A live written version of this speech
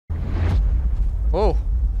Oh,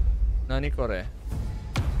 nani kore?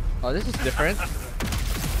 Oh, this is different.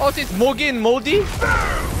 Oh, it's Mogi and Moldy.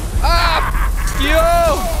 Ah,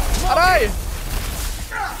 yo, aray!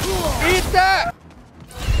 Eat that!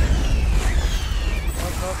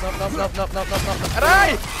 Nope.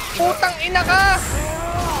 Aray! Putang ina ka!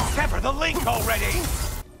 Sever the link already!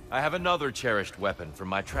 I have another cherished weapon from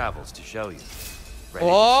my travels to show you. Ready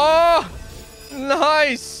Oh!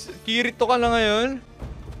 Nice! Kirito ka na ngayon.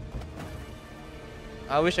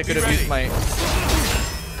 I wish I could have used my...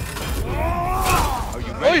 Are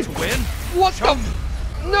you ready to win? What the...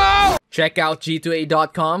 No! Check out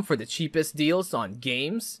G2A.com for the cheapest deals on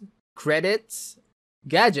games, credits,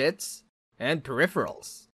 gadgets, and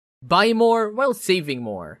peripherals. Buy more while saving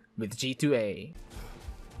more with G2A.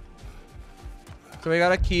 So we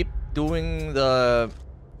gotta keep doing the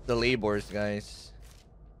labors, guys.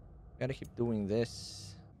 Gotta keep doing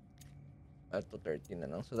this at the 13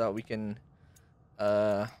 so that we can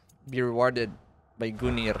be rewarded by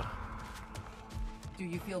Gunir. Do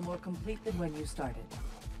you feel more complete than when you started?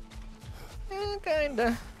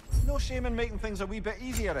 Kinda. No shame in making things a wee bit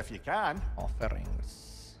easier if you can.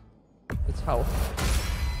 Offerings. That's how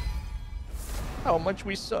much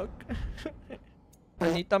we suck.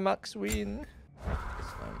 Anita Max win.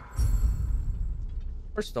 This time.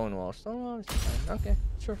 Or Stonewall. Stonewall is fine. Okay,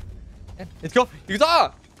 sure. Yeah. Let's go.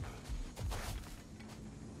 Yuta!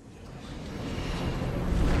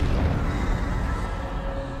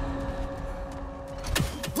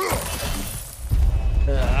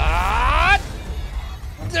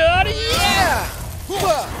 Yeah!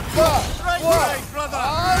 Right, brother!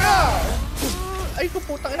 Ay,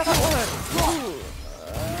 putang ina kakuhan.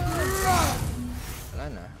 Wala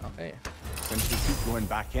na. Okay. Since we keep going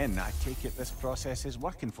back in, I take it this process is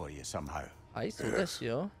working for you somehow. Ay, sudas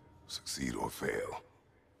yo. Succeed or fail,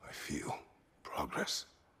 I feel progress,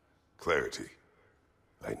 clarity.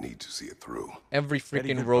 I need to see it through. Every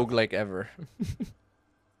freaking roguelike ever.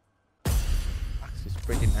 Axe is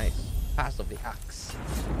pretty nice. Pass of the axe.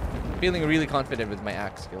 Feeling really confident with my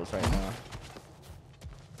axe skills right now.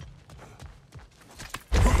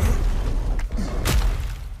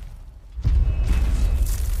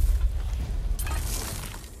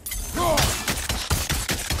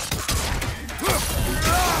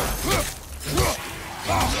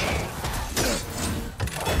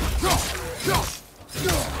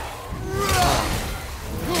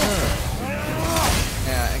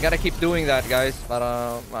 I gotta keep doing that, guys,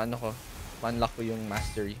 para ma-unlock ko yung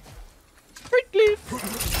mastery. Quickly!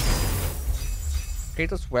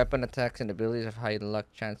 Kratos' weapon attacks and abilities have high luck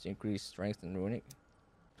chance to increase strength and runic.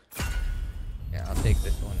 Yeah, I'll take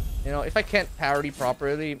this one. You know, if I can't parry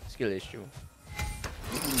properly, skill issue.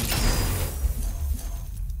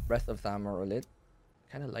 Breath of Thamar-Ulit.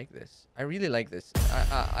 Kinda like this. I really like this.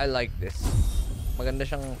 I like this. Maganda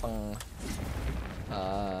siyang pang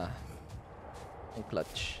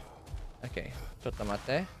clutch. Okay,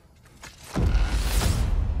 Chotamate.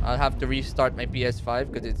 I'll have to restart my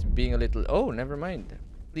PS5 because it's being a little... Oh, never mind.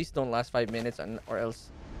 Please don't last 5 minutes or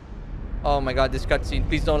else... Oh my god, this cutscene.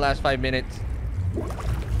 Please don't last 5 minutes.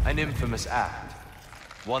 An infamous act.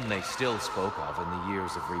 One they still spoke of in the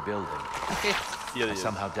years of rebuilding. Okay. I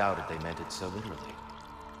somehow doubted they meant it so literally.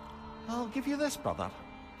 I'll give you this, brother.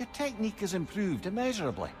 Your technique has improved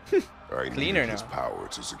immeasurably. I Cleaner needed his now. power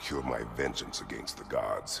to secure my vengeance against the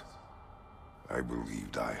gods. I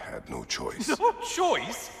believed I had no choice. No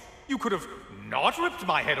choice? You could have not ripped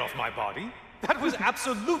my head off my body. That was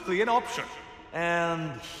absolutely an option.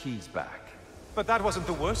 And he's back. But that wasn't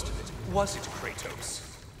the worst of it, was it, Kratos?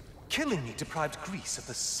 Killing me deprived Greece of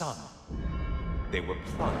the sun. They were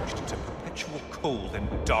plunged into perpetual cold and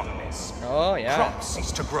darkness. Oh, yeah. Crops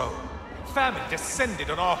ceased to grow. Famine descended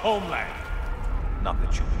on our homeland. Not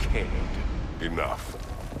that you cared. Enough.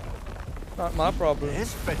 Not my problem.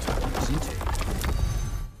 It's better, isn't it?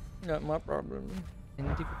 Not my problem.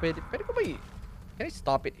 Hindi ko pwede. Pwede ko ba Can I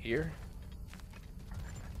stop it here?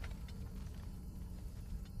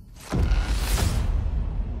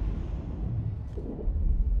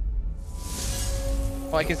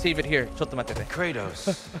 Oh, I can save it here. Chotamate. Kratos,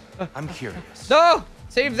 I'm curious. No!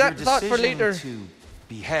 Save that Your thought for decision later. to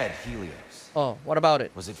behead Helios. Oh, what about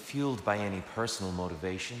it? Was it fueled by any personal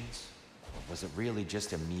motivations? Or was it really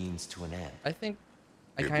just a means to an end? I think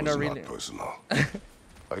I It kind was of really... not personal.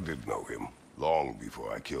 I did know him long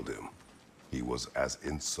before I killed him. He was as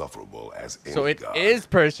insufferable as any So it god. is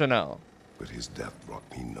personal. But his death brought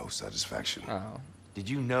me no satisfaction. Oh. Did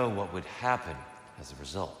you know what would happen as a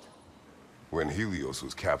result? When Helios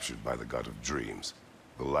was captured by the god of dreams,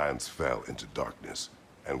 the lands fell into darkness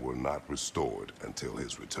and were not restored until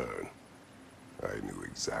his return. I knew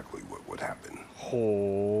exactly what would happen.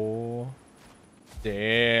 Oh.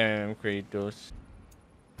 Damn, Kratos.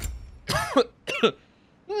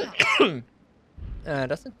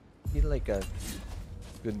 Doesn't feel like a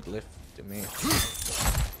good glyph to me.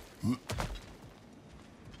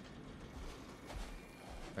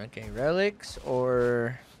 Okay, relics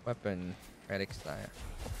or weapon? Relics tayo.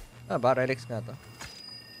 About relics nga to.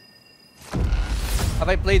 Have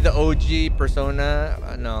I played the OG Persona?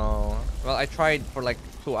 No. Well, I tried for like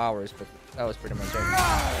 2 hours, but that was pretty much it.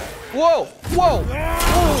 Whoa! Whoa!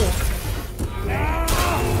 Whoa!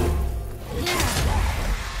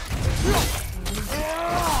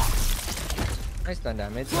 Nice stun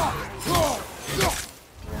damage.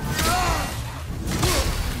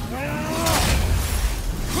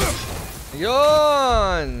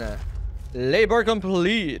 Yun! Labor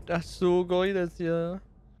complete! Sugoi desu yo.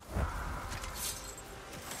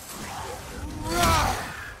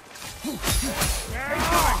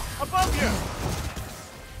 Above you!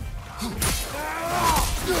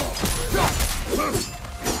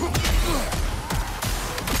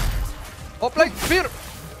 Hoplite spear!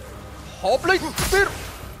 Hoplite spear!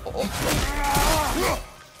 Oh.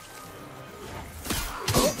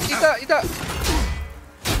 Ita! Ita!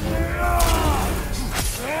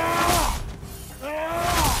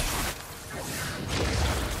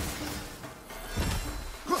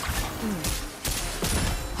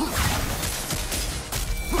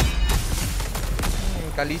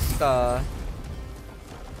 Kalista.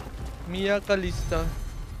 Mia Kalista.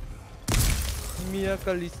 Mia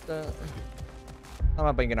Kalista.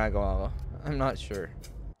 Tama ba yung ginagawa ko? I'm not sure.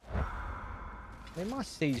 May mga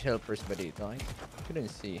stage helpers ba dito? I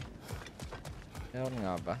couldn't see. Meron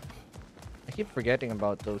nga ba? I keep forgetting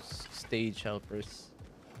about those stage helpers.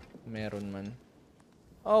 Meron man.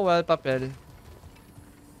 Oh well, papel.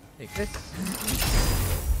 Take this.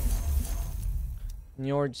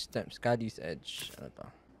 Njord Steps, Skadi's Edge. Ano to?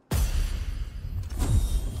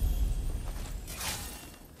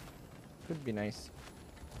 Could be nice.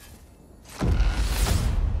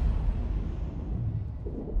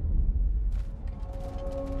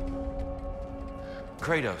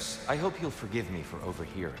 Kratos, I hope you'll forgive me for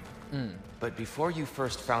overhearing. But before you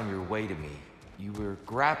first found your way to me, you were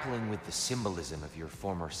grappling with the symbolism of your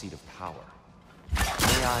former seat of power.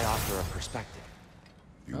 May I offer a perspective?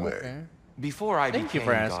 You may. Before I Thank you became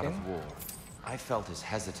for God asking. of War, I felt as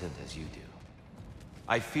hesitant as you do.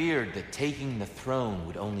 I feared that taking the throne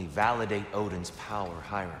would only validate Odin's power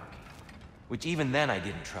hierarchy, which even then I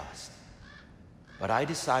didn't trust. But I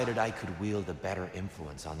decided I could wield a better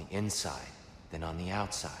influence on the inside than on the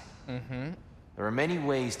outside. There are many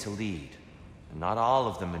ways to lead, and not all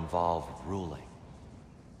of them involve ruling.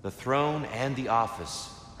 The throne and the office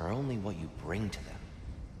are only what you bring to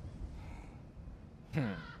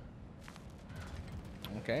them.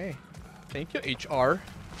 Okay. Thank you, HR.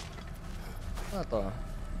 Ano to?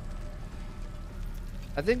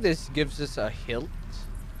 I think this gives us a hilt.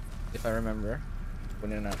 If I remember.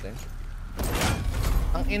 Kunin natin.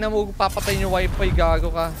 Ang ina mo, papatay yung wifi,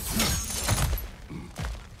 gago ka.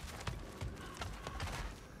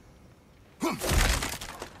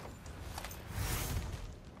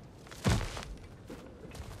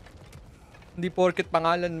 Hindi porket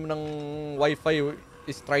pangalan ng wifi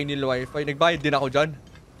is Trinil Wifi. Nagbayad din ako dyan.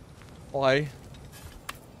 Okay.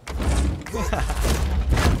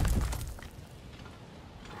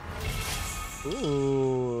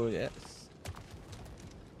 Ooh, yes.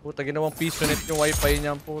 Puta, ginawang piso net yung wifi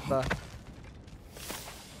niya, puta.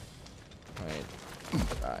 Alright.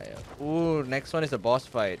 Tayo. Ooh, next one is a boss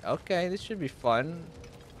fight. Okay, this should be fun.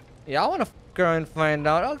 Yeah, I wanna go and find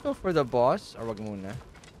out. I'll go for the boss. Or wag muna.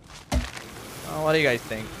 What do you guys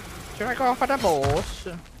think? Should I go for the boss?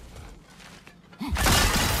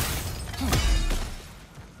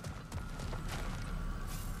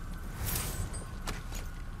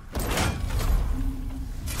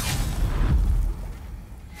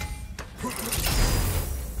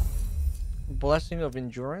 Blessing of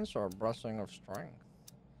endurance or blessing of strength?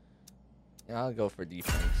 Yeah, I'll go for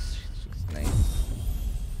defense. It's nice.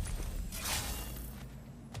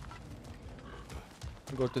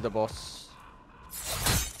 Go to the boss.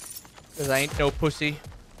 Cause I ain't no pussy.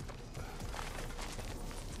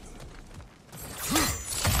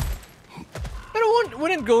 But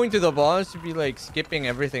wouldn't going to the boss be like skipping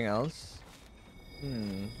everything else?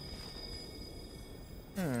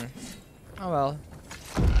 Oh well.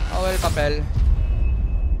 Oh well, papel.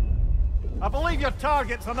 I believe your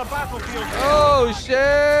target's on the battlefield. Oh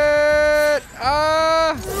shit!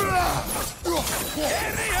 Ah!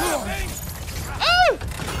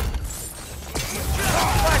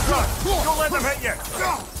 Don't let them hit you.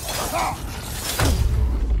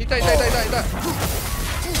 Ita.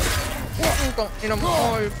 Tong ina mo.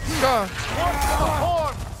 Oy, ka.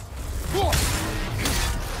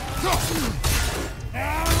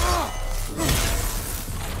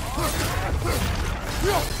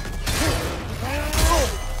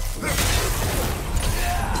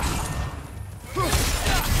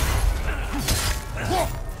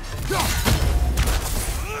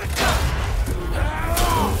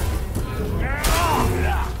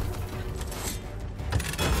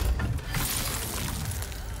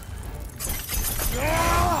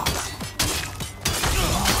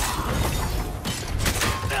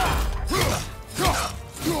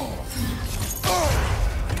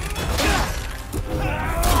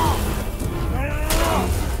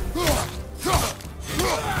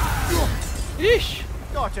 Yeesh.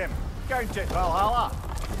 Got him. Count it, Valhalla.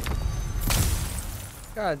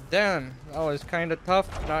 God damn, that was kind of tough,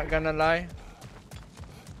 not gonna lie.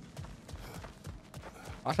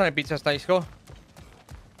 Asan yung pizza slice ko?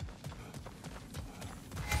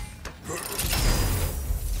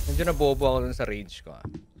 Medyo nabobo ako dun sa rage ko.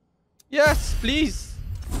 Yes, please!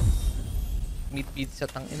 Meat pizza,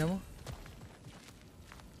 tangina mo.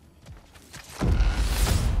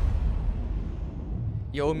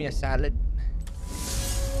 You owe me a salad.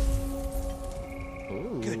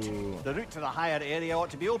 Ooh. Good. The route to the higher area ought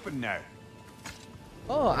to be open now.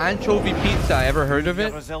 Oh, anchovy pizza. Ever heard of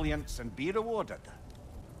it? Resilience and be rewarded.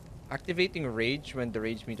 Activating rage when the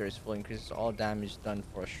rage meter is full increases all damage done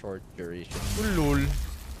for a short duration. Ulul.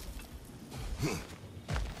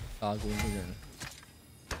 Gagawin ko yun.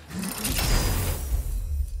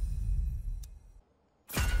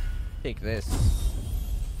 Take this.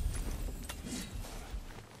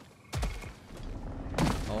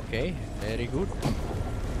 Okay, very good.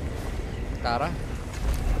 Tara.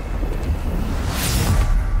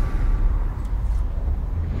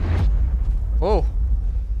 Oh,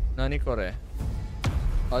 nani kore?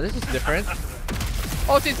 Oh, this is different.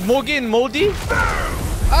 Oh, it's Mogin Modi.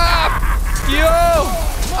 Ah, yo,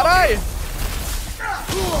 aray!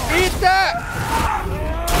 Eat that!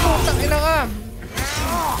 Putang ina ka!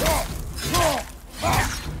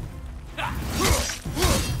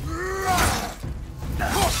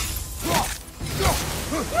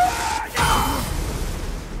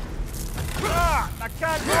 I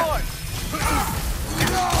can't do it.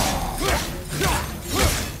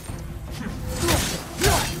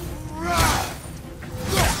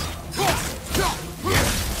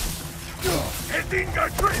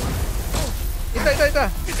 Ita.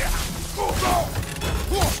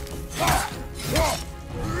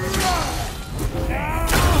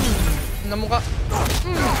 Namo ka.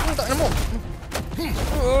 Tangina mo.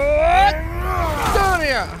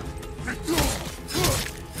 Sorry.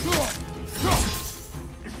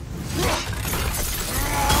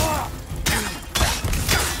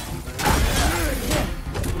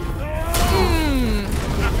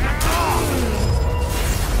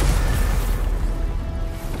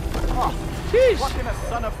 Plucking a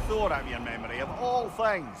son of Thor out of your memory, of all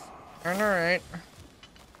things. Alright.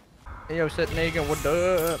 Hey, yo, Set Negan, what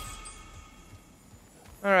up?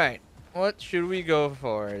 Alright. What should we go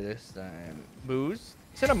for this time? Boost?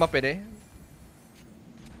 Isa na ba pwede?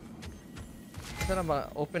 Isa na ba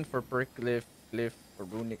open for perk lift, for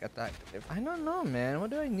runic attack lift? I don't know, man. What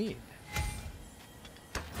do I need?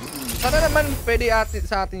 Sana naman pwede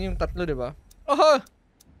sa atin yung tatlo, di ba? Oh!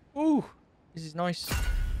 Ooh! This is nice.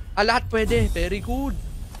 Ah, lahat pwede. Very good.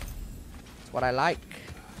 That's what I like.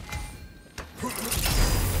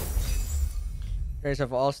 Here's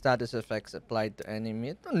of all status effects applied to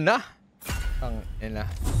enemy. Ito na! Ang ina.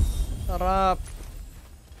 Sarap.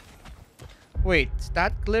 Wait,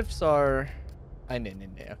 stat glyphs are... Ay,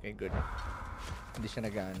 hindi. Okay, good. Hindi siya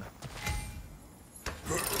nag-ano.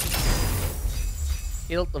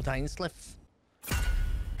 Hilt of the Hinsliff.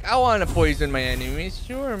 I wanna poison my enemies.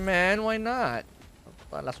 Sure, man. Why not?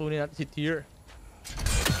 Lasunin natin si Tyr.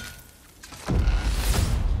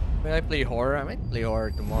 When I play horror, I might play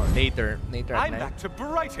horror tomorrow. Later at I'm night. back to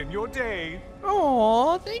brighten your day.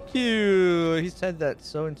 Oh, thank you. He said that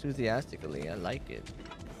so enthusiastically. I like it.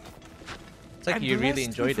 It's like you really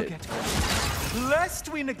enjoyed it.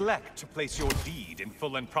 Lest we neglect to place your deed in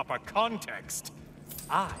full and proper context,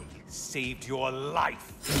 I saved your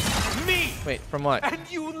life. Me! Wait, from what? And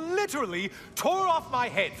you literally tore off my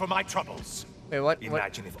head for my troubles. Wait, what?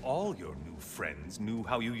 Imagine if all your new friends knew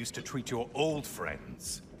how you used to treat your old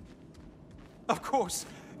friends. Of course,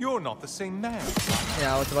 you're not the same man.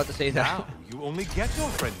 Yeah, I was about to say that. Now, you only get your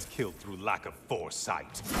friends killed through lack of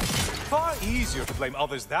foresight. Far easier to blame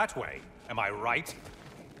others that way, am I right?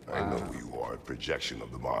 I know you are a projection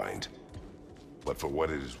of the mind. But for what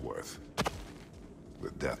it is worth,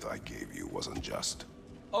 The death I gave you wasn't just.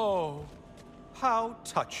 Oh, how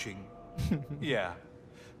touching. Yeah.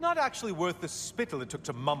 Not actually worth the spittle it took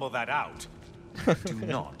to mumble that out. Do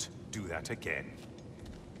not do that again.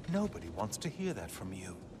 Nobody wants to hear that from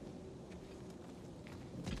you.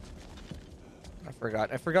 I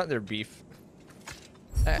forgot their beef.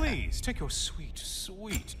 Please, take your sweet,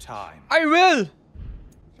 sweet time. I will!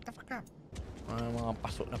 Shut the fuck up. Mga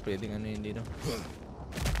pasok na pwedeng ano yun dito.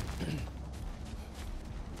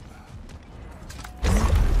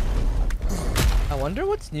 I wonder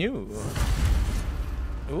what's new.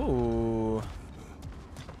 Ooh.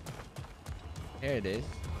 There it is.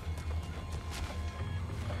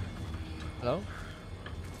 Hello?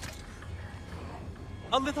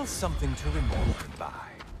 A little something to remember by.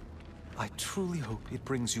 I truly hope it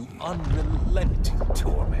brings you unrelenting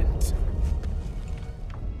torment.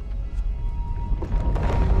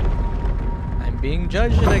 I'm being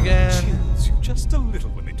judged again. Chills you just a little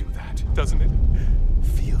when they do that, doesn't it?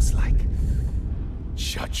 Feels like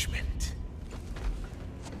judgment.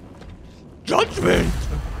 Judgment!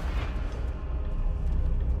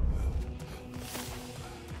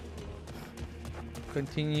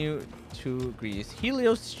 Continue to grease.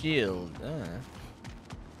 Helios shield.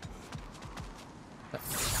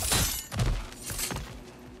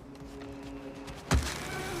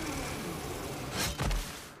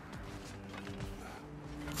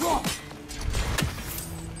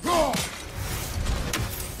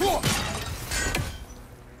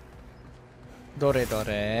 Dore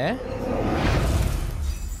dore.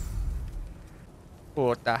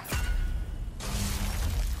 Puta.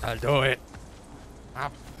 I'll do it.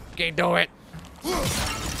 Okay, do it.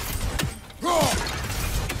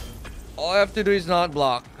 All I have to do is not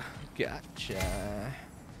block. Gotcha.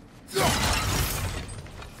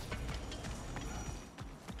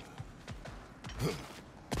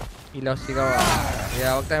 Ilaw sigaw.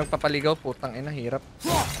 Yeah, wag tayong magpapaligaw. Putang ina, hirap.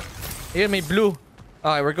 Here, may blue.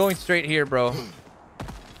 Alright, we're going straight here, bro.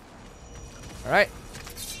 Alright.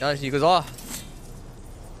 Guys, he goes off.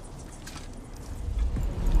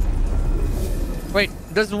 Wait,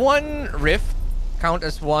 does one rift count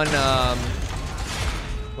as one,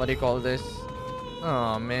 what do you call this?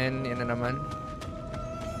 Oh man, yun na naman.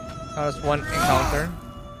 Count as one encounter.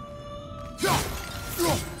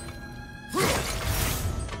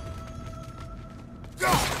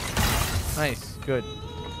 Nice, good.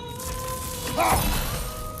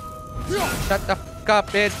 Shut the fuck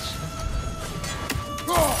up, bitch.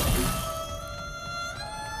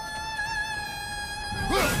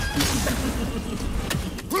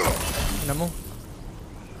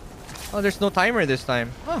 Oh, there's no timer this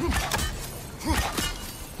time. Huh.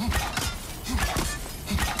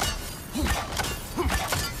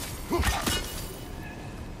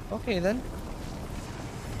 Okay then.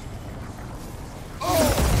 Oh,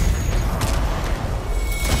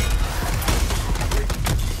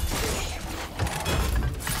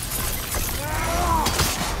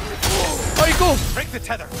 you go! Break the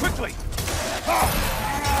tether, quickly!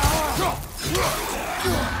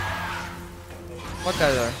 What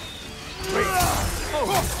tether?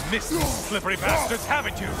 Oh, missed slippery bastards,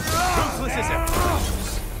 haven't you? Ruthless as ever.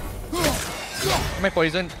 Am I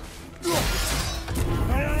poisoned?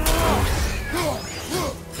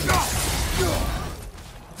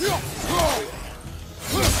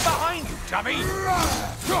 Behind you, dummy!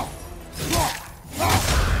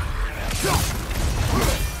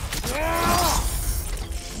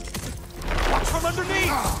 Watch from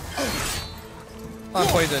underneath! I'm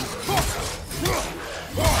poisoned.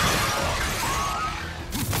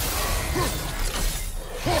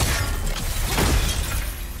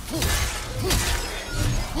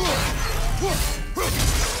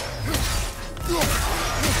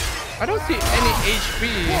 I don't see any HP.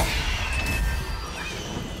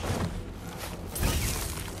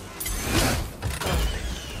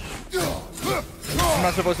 I'm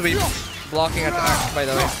not supposed to be blocking attacks, by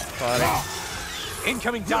the way. Sorry.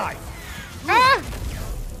 Incoming dive! Ah!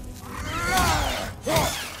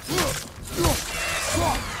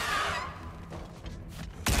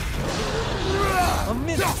 A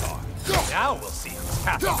Minotaur. Now we'll see who's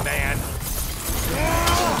half a man.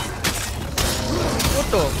 What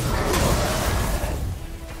the?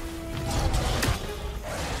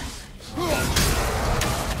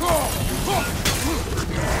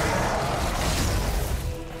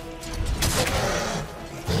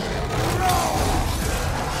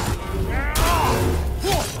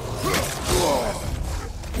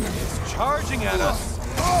 It's charging at us.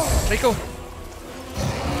 Rico.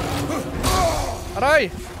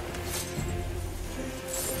 Aray!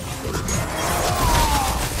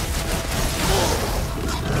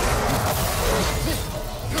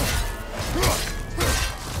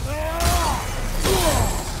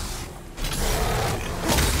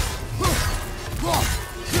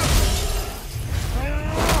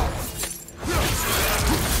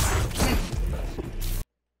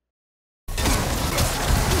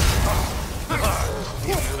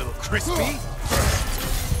 crispy?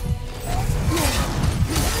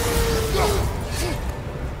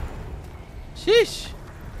 Sheesh.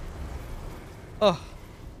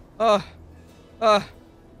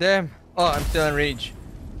 Damn. Oh, I'm still in rage.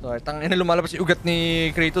 So, tangina lumalabas yung ugat ni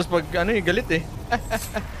Kratos pag ano yung galit eh.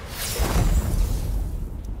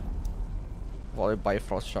 Volley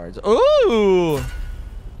Bifrost shards. Ooh!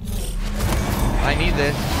 I need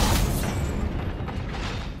this.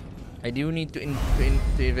 I do need to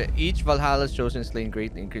each Valhalla's chosen slain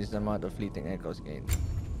greatly increases the amount of fleeting echoes gained.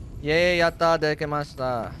 Yay, yatta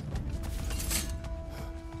dekemashita.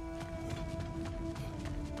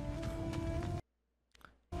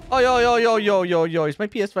 Oh, yo, is my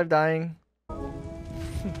PS5 dying?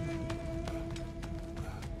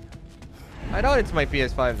 I know it's my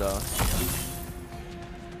PS5 though.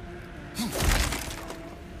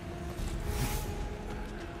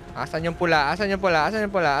 Asan yung pula? Asan yung pula? Asan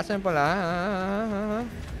yung pula? Asan yung pula?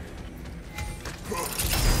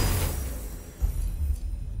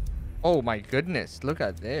 Oh my goodness, look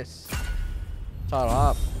at this. Shut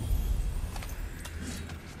up.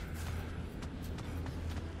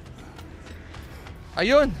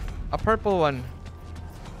 Ayun! A purple one.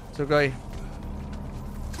 Sugoi.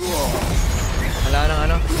 Wala nang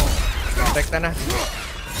ano. Perfecta na.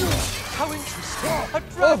 How interesting. A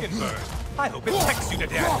dragon bird. I hope it pecks you to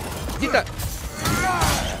death. Kita!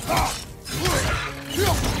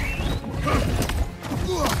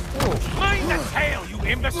 Mind the tail, you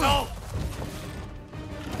imbecile!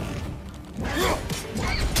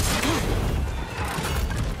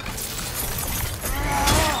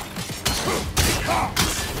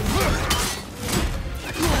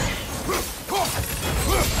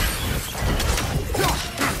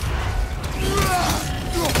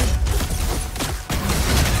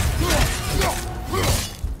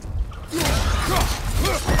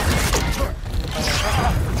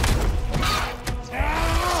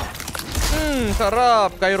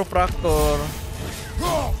 Sarap! Chiropractor.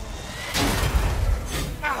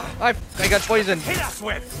 I got poisoned. Hit us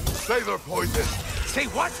with! Sailor poison. Say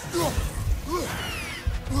what?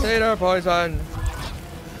 Sailor poison.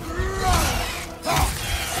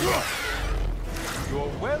 You're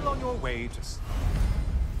well on your way to...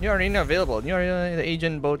 New arena available. New arena, the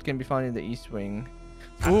agent boat can be found in the east wing.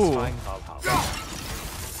 Ooh. Satisfying Valhalla.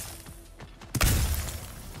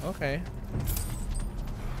 Okay.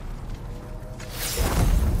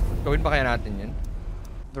 Gawin ba kaya natin yun?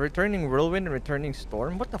 The returning whirlwind and returning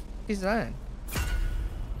storm? What the f is that?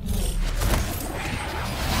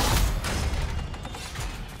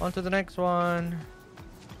 On to the next one.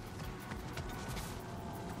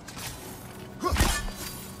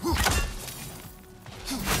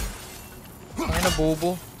 Ay na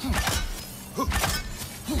bobo.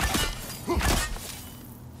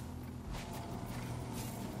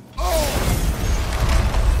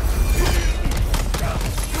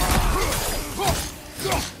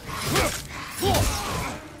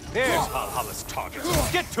 There's Valhalla's target.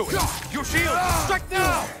 Get to it! Your shield! Strike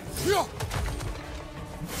now!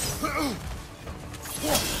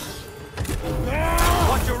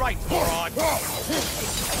 Watch your right, moron!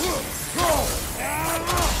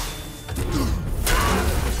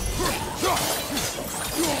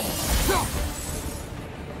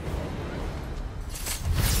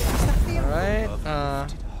 Alright,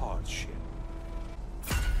 Hardship.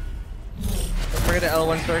 don't forget the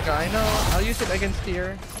L1 circle. I know, I'll use it against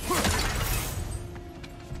here.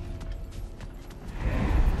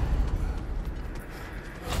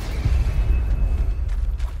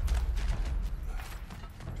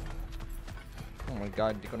 Oh my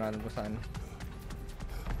god, di ko na alam kung saan.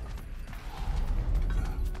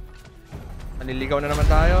 Naliligaw na naman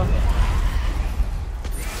tayo.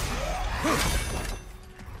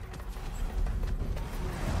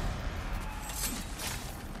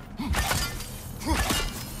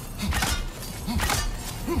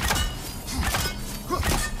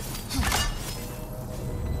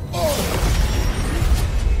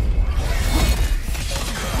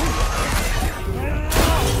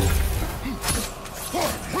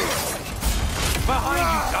 Behind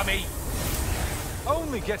you, dummy!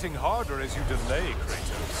 Only getting harder as you delay,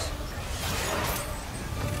 Kratos.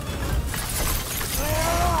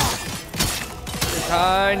 It's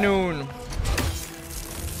high noon.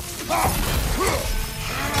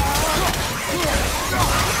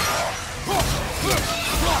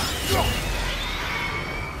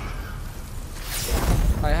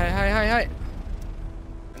 Hi.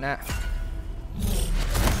 Nah.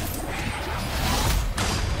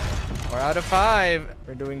 4 out of 5.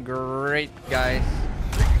 We're doing great, guys.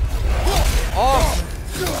 Oh!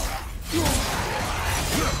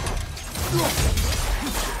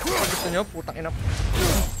 nyo? Putang ina.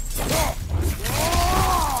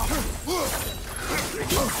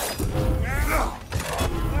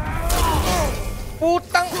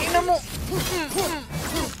 Putang ina mo.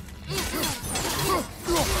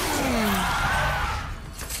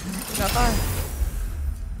 Natay.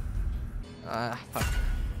 Ah, fuck.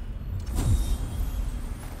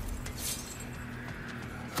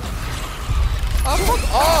 Ah, fuck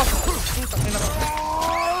off! Putang ina mo.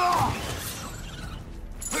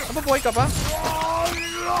 Buhay ka pa?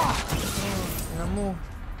 Ina mo.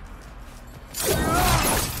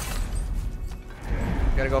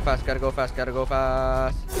 Gotta go fast, gotta go fast, gotta go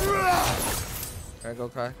fast. Gotta go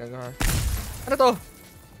fast, gotta go fast. Ano to?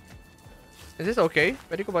 Is this okay?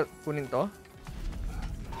 Pwede ko ba kunin to?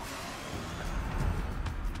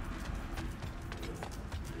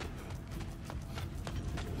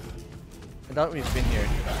 I thought we've been here.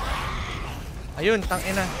 Ayun, tang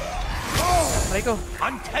ina. Aray ko.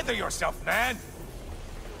 Untether yourself, man!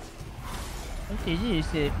 Okay, you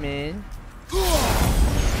safe, man.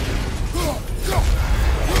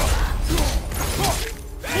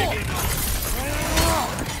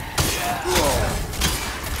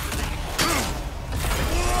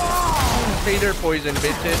 Fader poison,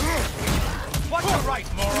 bitches. What's the right,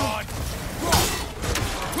 moron?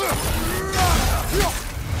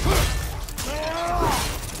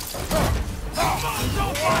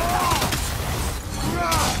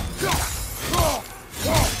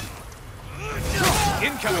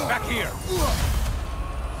 Incoming back here.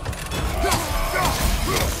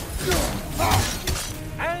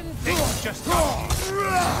 And things just got.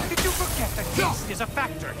 Did you forget that taste is a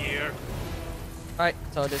factor here? Alright,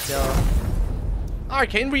 so this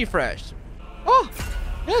arcane refresh. Oh,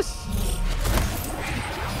 yes.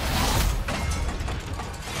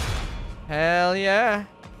 Hell yeah.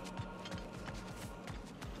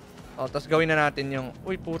 Oh, tapos gawin na natin yung...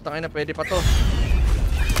 Uy, putang ina, pwede pa to.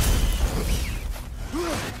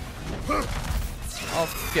 Oh,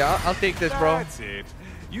 yeah, I'll take this, bro. That's it.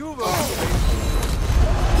 You've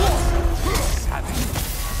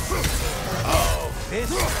Oh, this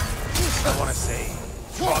I want to say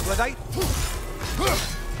troglodyte.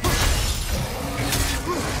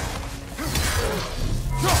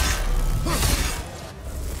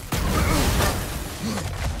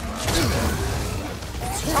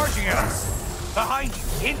 Charging at us! Behind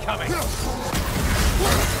you! Incoming!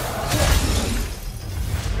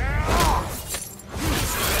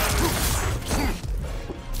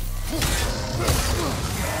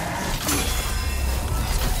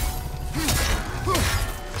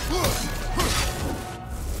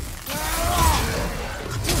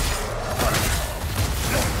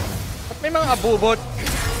 Ba't may mga abubot?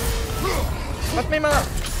 Ba't may mga...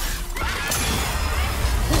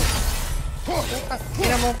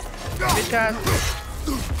 Ina mo. Bitches.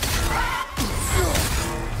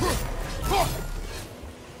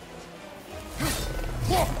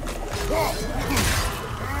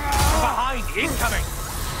 Behind! Incoming!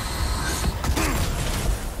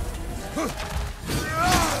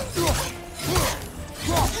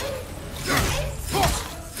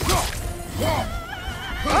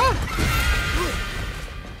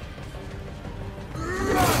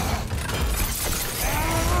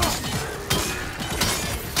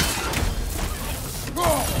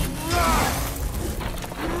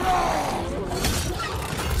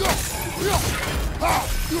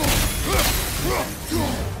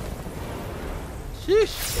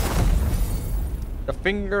 Sheesh. The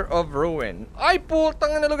Finger of Ruin. Ay,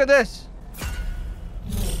 putang ina, look at this.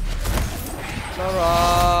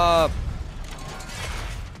 Sarap.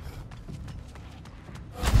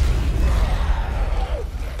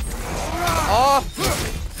 Oh.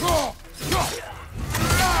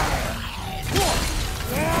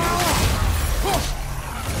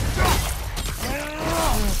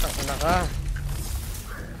 Tangina ka.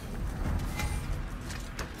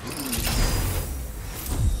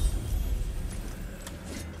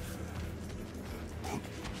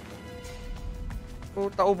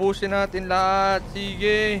 Puta, ubusin natin lahat.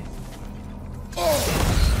 Sige.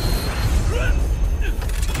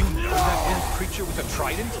 You know that imp creature with a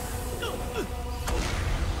trident?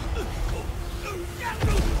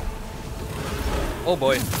 Oh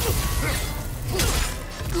boy.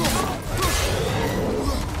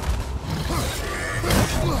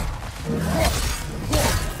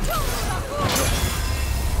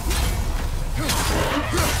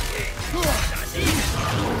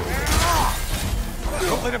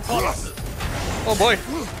 Don't let him pull us! Oh boy.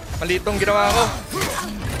 Malitong ginawa ko.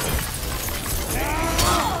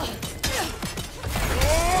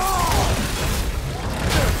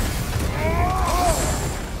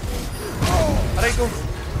 Aray ko.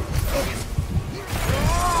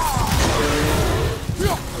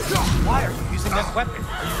 weapon.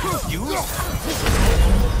 Are you confused?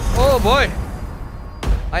 Oh boy!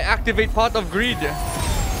 I activate Pot of Greed.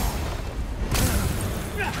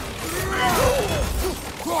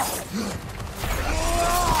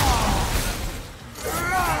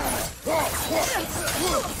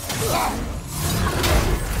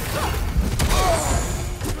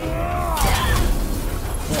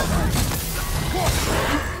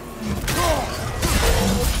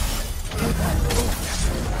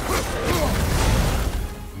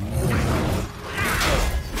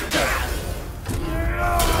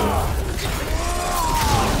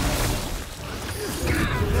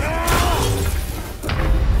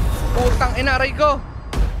 Putang ina, aray ko!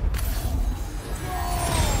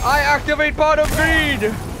 I activate Pot of Greed!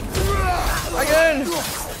 Again!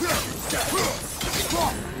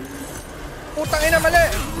 Putang ina, mali!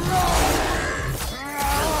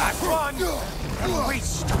 Last one! Wait,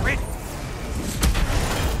 stupid!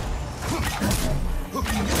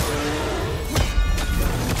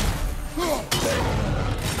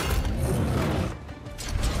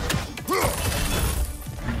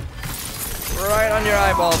 Right on your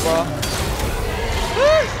eyeball, bro.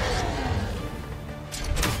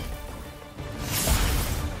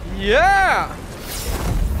 Yeah!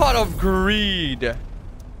 Pot of Greed.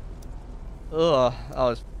 Ugh, that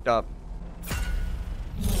was fucked up.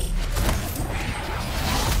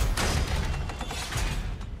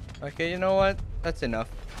 Okay, you know what? That's enough.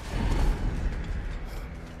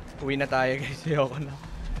 Uwi na tayo, guys. Ayoko na.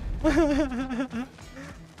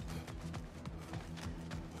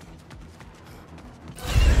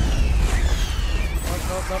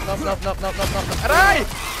 Nope. Aray!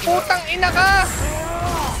 Putang ina ka!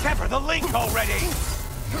 Sever the link already!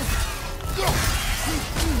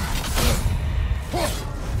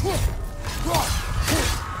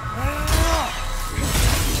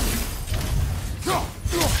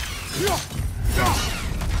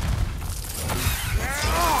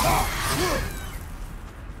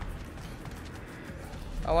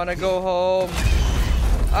 I wanna go home.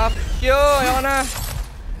 Up you! Ayoko na!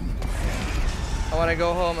 I wanna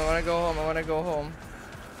go home.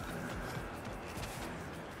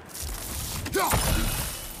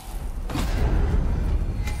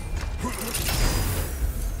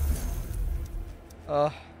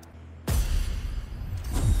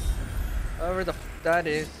 Whatever the f that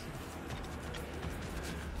is.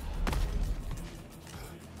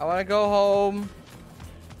 I wanna go home.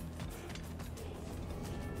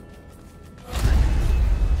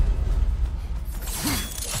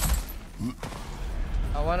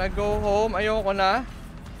 I wanna go home. Ayoko na.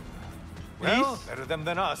 Please? Well, better them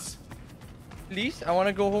than us. Please? I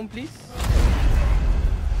wanna go home, please.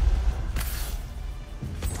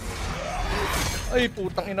 Ay,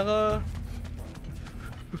 putang ina ka.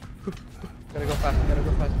 Gotta go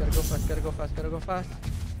fast.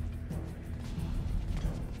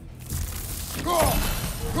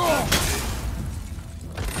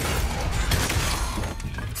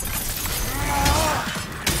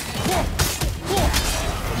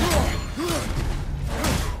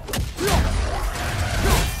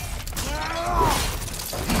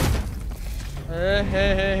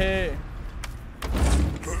 Hey.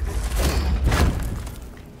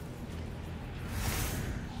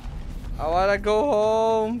 I wanna go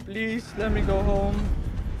home. Please, let me go home.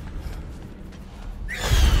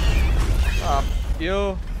 Fuck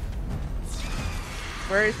you.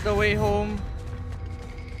 Where is the way home?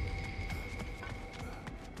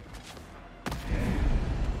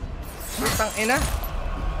 Putang ina.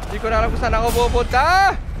 Hindi ko na alam kung saan ako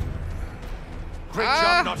pupunta. Great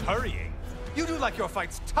job not hurrying. You do like your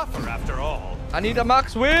fights tougher after all. I need a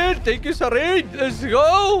max win. Thank you sa raid. Let's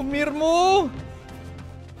go, Mirmo.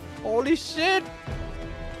 Holy shit.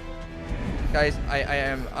 Guys,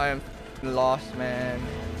 I am lost, man.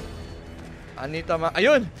 I need a max.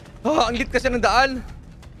 Ayun. Oh, ang lit kasi ng daan.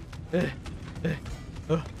 Okay.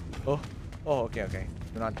 Do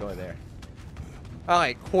not go there.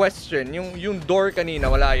 Okay, question. Yung door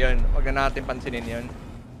kanina, wala yun. Huwag na natin pansinin yun.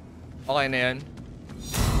 Okay na yun.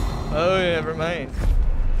 Oh, never mind.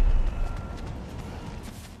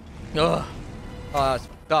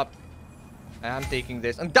 Stop. I am taking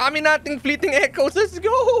this. Ang dami nating fleeting echoes. Let's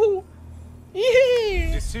go!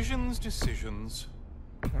 Yee! Decisions.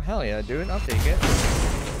 Oh, hell yeah, dude. I'll take it.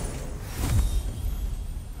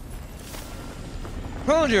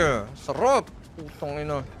 Hell yeah! Sarap! Putong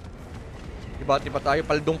ino. Iba tayo.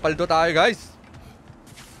 Paldong-paldo tayo, guys.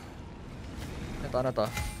 Ito na to.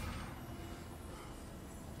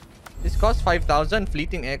 This costs 5,000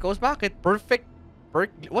 fleeting echoes. Bakit? Perfect perk.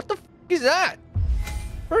 What the f is that?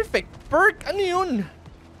 Perfect perk. Ano yun?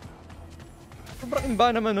 Sobrang imba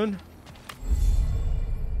naman nun.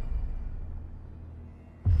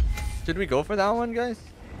 Should we go for that one, guys?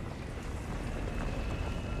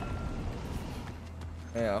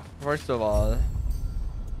 Yeah, first of all,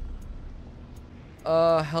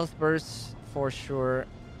 health burst for sure.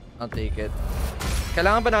 I'll take it.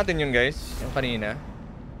 Kailangan ba natin yun, guys? Yung kanina.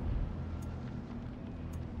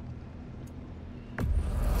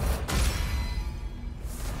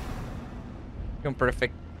 Yung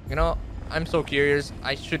perfect. You know, I'm so curious.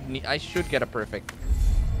 I should get a perfect.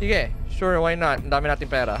 Sige, sure, why not? Ang dami natin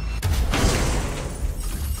pera.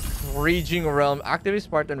 Raging Realm. Activate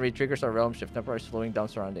Spartan Rage triggers our realm shift, temporarily slowing down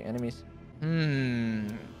surrounding enemies.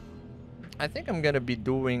 I think I'm gonna be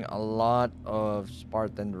doing a lot of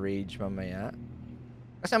Spartan Rage mamaya.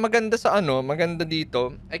 Kasi maganda sa ano, maganda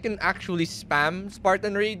dito. I can actually spam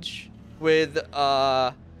Spartan Rage with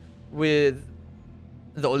the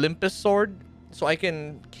Olympus sword, so I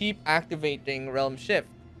can keep activating Realm Shift.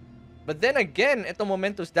 But then again, ito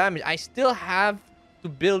Momentous Damage, I still have to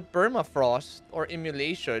build Permafrost or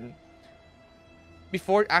Emulation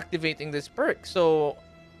before activating this perk. So,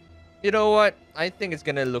 you know what? I think it's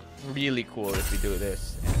gonna look really cool if we do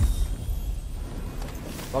this.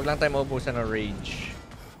 Wag lang tayo maubusan ng Rage.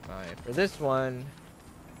 Okay, for this one,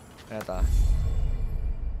 eto.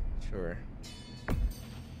 Sure.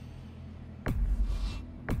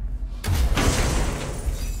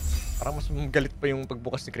 Parang mas galit pa yung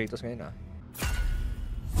pagbukas ni Kratos ngayon, ah.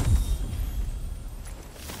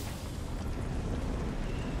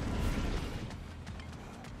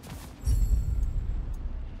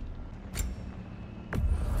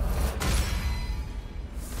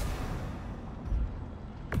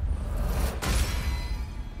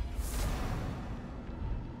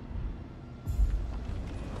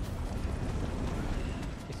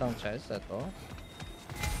 Isang chest, ito.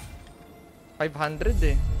 500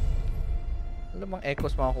 eh. Ano bang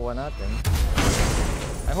echoes makakuha natin?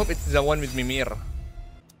 I hope it's the one with Mimir.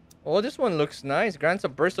 Oh, this one looks nice. Grants a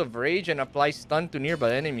burst of rage and applies stun to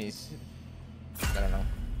nearby enemies. I don't know.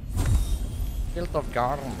 Hilt of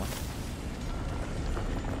Garm.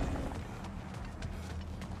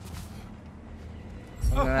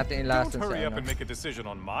 Don't hurry up and make a decision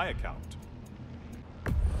on my account.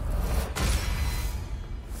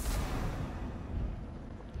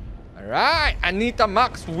 Alright! Anita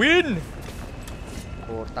Max win!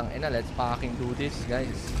 Putang ina, let's fucking do this,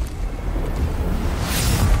 guys.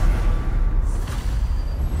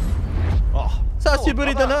 Oh,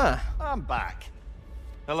 Sasiburita na! I'm back.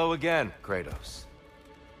 Hello again, Kratos.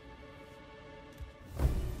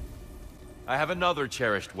 I have another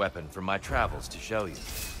cherished weapon from my travels to show you.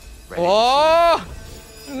 Ready Oh!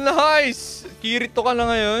 Nice! Kirito ka na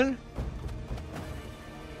ngayon.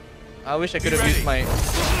 I wish I could have used my...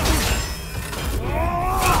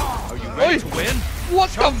 Are you ready to win? What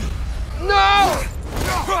the... No!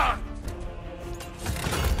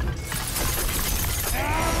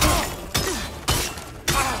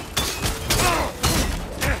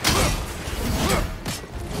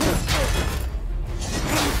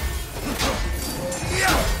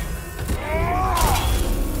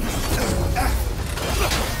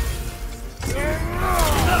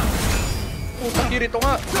 Puta, kirito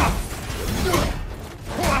nga.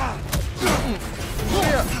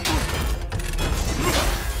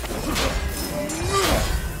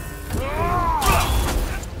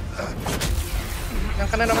 Yan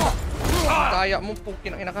ka na naman. Kaya mo,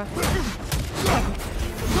 pukin ang ina ka.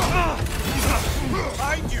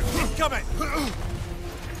 Behind you! He's coming!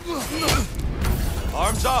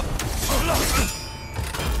 Arms up!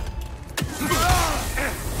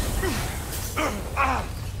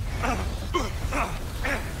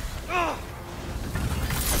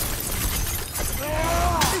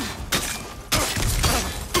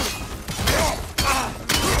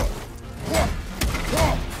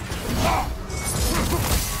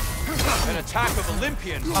 An attack of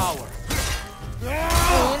Olympian power.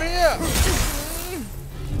 Oh, yeah.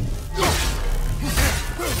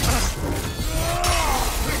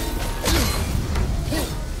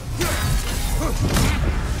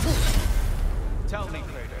 Tell me,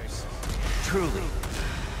 Kratos. Truly,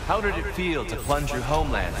 how did it feel to plunge your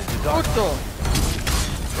homeland into darkness?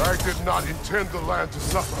 I did not intend the land to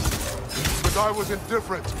suffer, but I was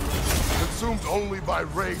indifferent, consumed only by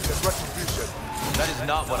rage and retribution. That is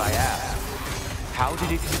not what I asked. How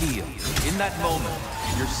did it feel, in that moment,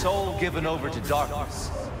 your soul given over to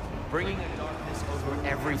darkness, bringing a darkness over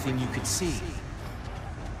everything you could see?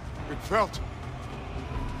 It felt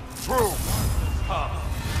true.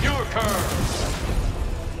 You're cursed!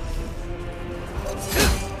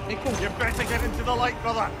 You better get into the light,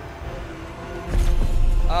 brother.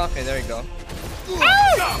 Okay, there we go.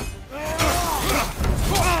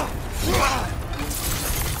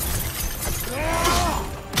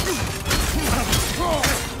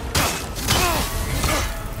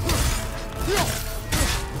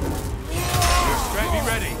 Be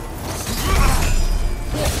ready.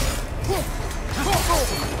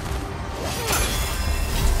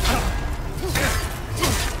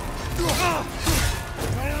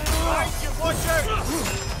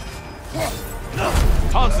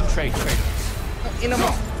 Concentrate, Kratos. Ina mo.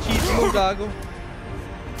 Cheese mo, gago.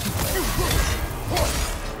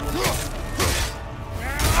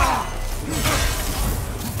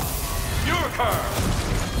 Your curve.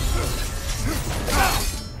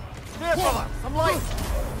 There, fella! Some light!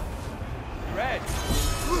 Red.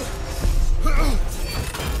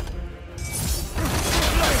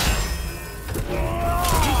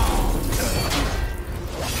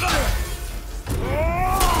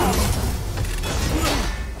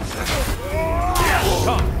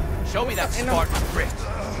 Come, show me that Spartan grit.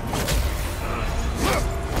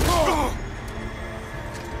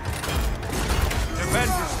 Defend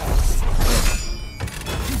yourself.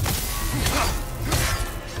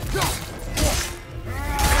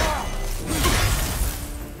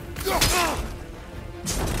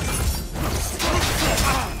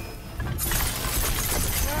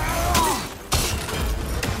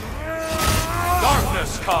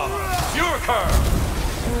 Darkness come. Your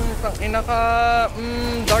curve. Ina ka.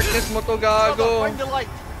 Darkness mo to, gago. Find the light!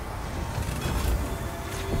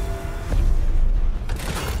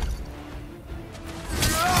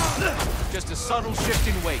 Just a subtle shift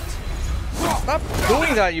in weight. Stop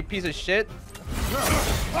doing that, you piece of shit.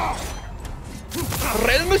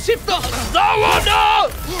 Realm shift da! Zawa da!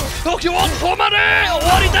 Tokyo wa tomare!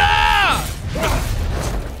 Owari da!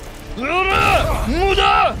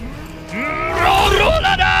 Muda!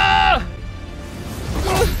 Rorora da!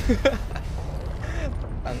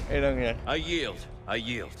 Ang inang yan. I yield. I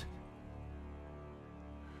yield.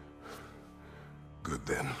 Good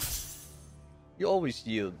then. You always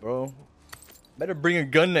yield, bro. Better bring a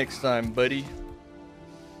gun next time, buddy.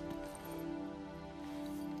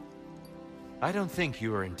 I don't think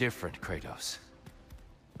you were indifferent, Kratos.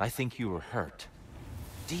 I think you were hurt.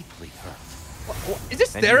 Deeply hurt. What, is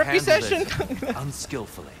this And you therapy handled session? it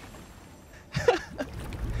unskillfully.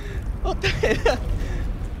 What the hell?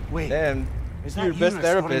 Wait, Damn, is you're that your you best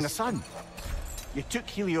restoring the therapist. sun? You took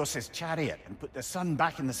Helios's chariot and put the sun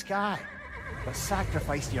back in the sky, but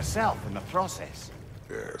sacrificed yourself in the process.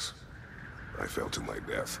 Yes. I fell to my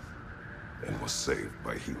death and was saved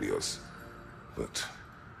by Helios. But Saved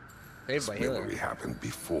this by memory Helios. happened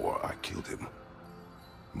before I killed him.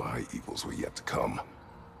 My evils were yet to come.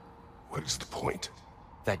 What is the point?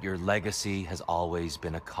 That your legacy has always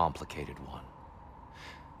been a complicated one.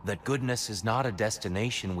 That goodness is not a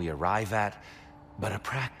destination we arrive at, but a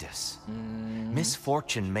practice.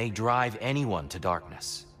 Misfortune may drive anyone to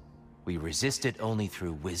darkness. We resist it only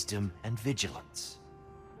through wisdom and vigilance.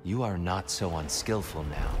 You are not so unskillful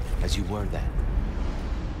now as you were then.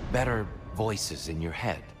 Better voices in your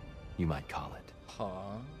head, you might call it. Huh?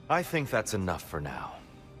 I think that's enough for now.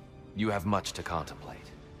 You have much to contemplate.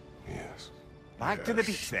 Yes. Back to the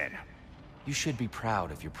beach then. You should be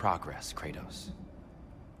proud of your progress, Kratos.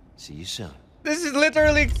 See you soon. This is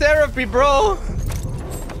literally therapy, bro.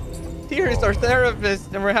 Here is our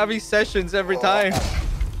therapist, and we're having sessions every time.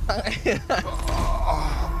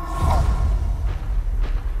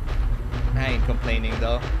 I ain't complaining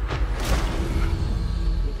though.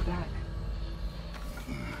 It's back.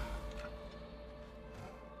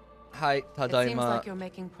 Hi, It seems like Tadaima. you're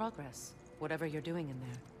making progress, whatever you're doing in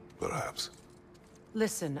there. Perhaps.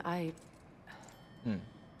 Listen, I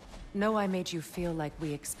know I made you feel like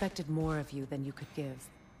we expected more of you than you could give.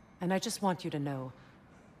 And I just want you to know,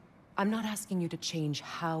 I'm not asking you to change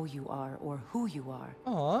how you are or who you are.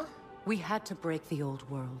 Aw. We had to break the old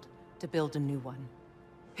world to build a new one.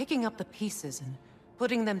 Picking up the pieces and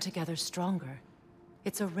putting them together stronger.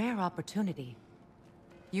 It's a rare opportunity.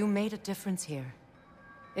 You made a difference here.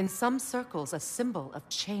 In some circles, a symbol of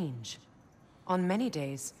change. On many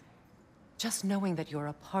days, just knowing that you're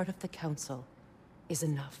a part of the Council is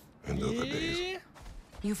enough. And other days.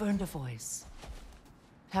 You've earned a voice.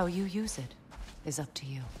 How you use it is up to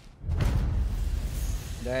you.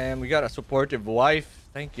 Damn, we got a supportive wife.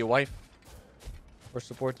 Thank you, wife, for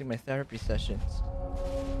supporting my therapy sessions.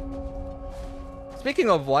 Speaking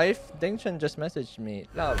of wife, Dengchan just messaged me.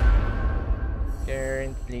 Love.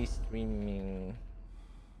 Currently streaming.